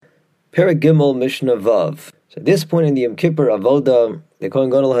Perek Gimel Mishnah Vav. So at this point in the Yom Kippur Avodah, the Kohen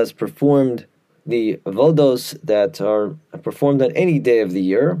Gadol has performed the avodos that are performed on any day of the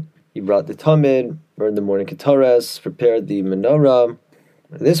year. He brought the tamid, burned the morning ketares, prepared the menorah.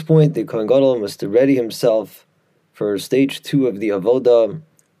 At this point, the Kohen Gadol must ready himself for stage 2 of the avodah,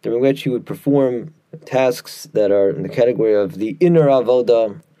 during which he would perform tasks that are in the category of the inner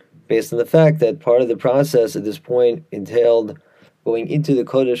avodah, based on the fact that part of the process at this point entailed going into the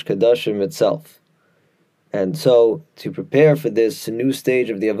Kodesh Kodashim itself. And so, to prepare for this new stage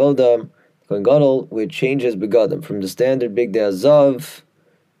of the avodah, Kohen Gadol would change his begadim from the standard bigdei azav,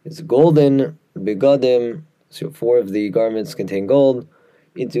 his golden begadim, so 4 of the garments contain gold,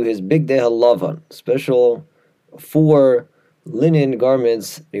 into his bigdei halavan, special 4 linen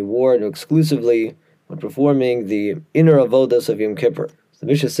garments he wore exclusively when performing the inner avodas of Yom Kippur. So the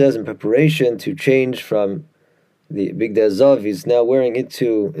Mishnah says, in preparation to change from the bigdei azav, he's now wearing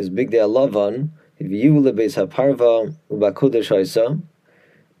into his bigdei halavan.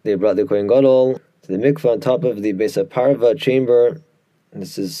 They brought the Kohen Gadol to the mikvah on top of the Beis HaParva chamber, and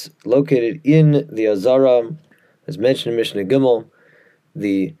this is located in the Azara, as mentioned in Mishnah Gimel.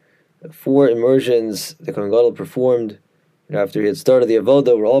 The 4 immersions the Kohen Gadol performed after he had started the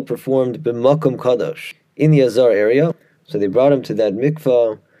avodah were all performed b'makom kadosh, in the Azar area. So they brought him to that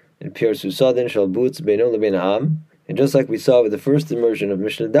mikvah in Pir Susadin Shalbutz Beino Lebein Ha'am, and just like we saw with the first immersion of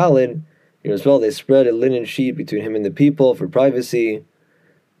Mishnah Dalid, here as well they spread a linen sheet between him and the people for privacy.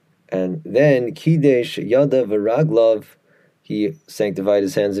 And then Kidesh Yada Varaglav, he sanctified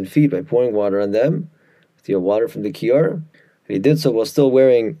his hands and feet by pouring water on them, with water from the Kiyar. He did so while still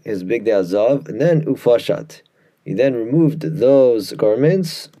wearing his bigdei azav, and then Ufashat. He then removed those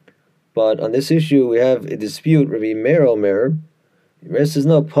garments, but on this issue we have a dispute. Rabbi Meir Omer, Meir says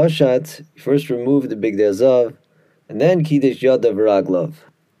no, Pashat, he first removed the bigdei azav, and then Kidesh Yada Varaglav.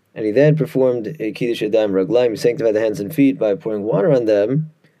 And he then performed a Kiddush Yadayim Raglaim, he sanctified the hands and feet by pouring water on them.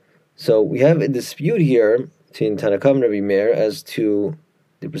 So we have a dispute here between Tanakam and Rabbi Meir as to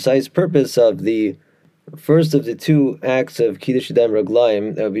the precise purpose of the first of the 2 acts of Kiddush Yadayim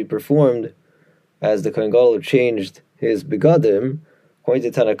Raglaim that would be performed as the Kohen Gadol changed his begadim.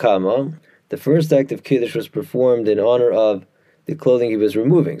 According to Tanakama, the first act of Kiddush was performed in honor of the clothing he was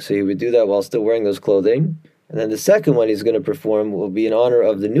removing, so he would do that while still wearing those clothing. And then the second one he's going to perform will be in honor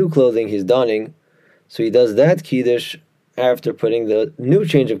of the new clothing he's donning, so he does that Kiddush after putting the new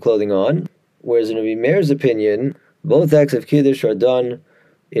change of clothing on. Whereas in Rabbi Meir's opinion, both acts of Kiddush are done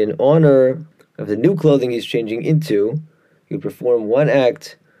in honor of the new clothing he's changing into. You perform one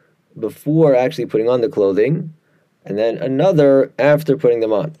act before actually putting on the clothing, and then another after putting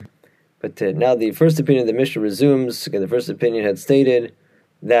them on. But now the first opinion of the Mishnah resumes. Again, the first opinion had stated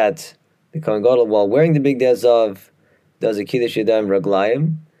that the Kohen Gadol, while wearing the bigdei azav, does a Kiddush Yadayim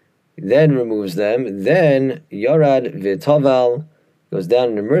Raglayim, then removes them, then Yarad V'Taval, goes down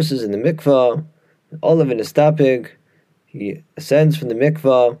and immerses in the mikvah, all of it is tapig, he ascends from the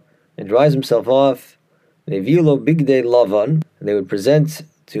mikvah and dries himself off. Neviulo bigdei lavan, and they would present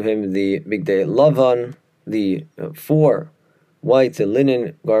to him the bigdei lavan, the 4 white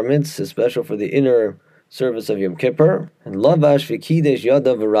linen garments, especially for the inner service of Yom Kippur, and lavash v'kidesh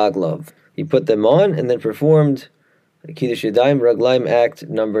yadav v'raglav. He put them on and then performed Kiddush Yadayim Raglaim act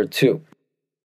number 2.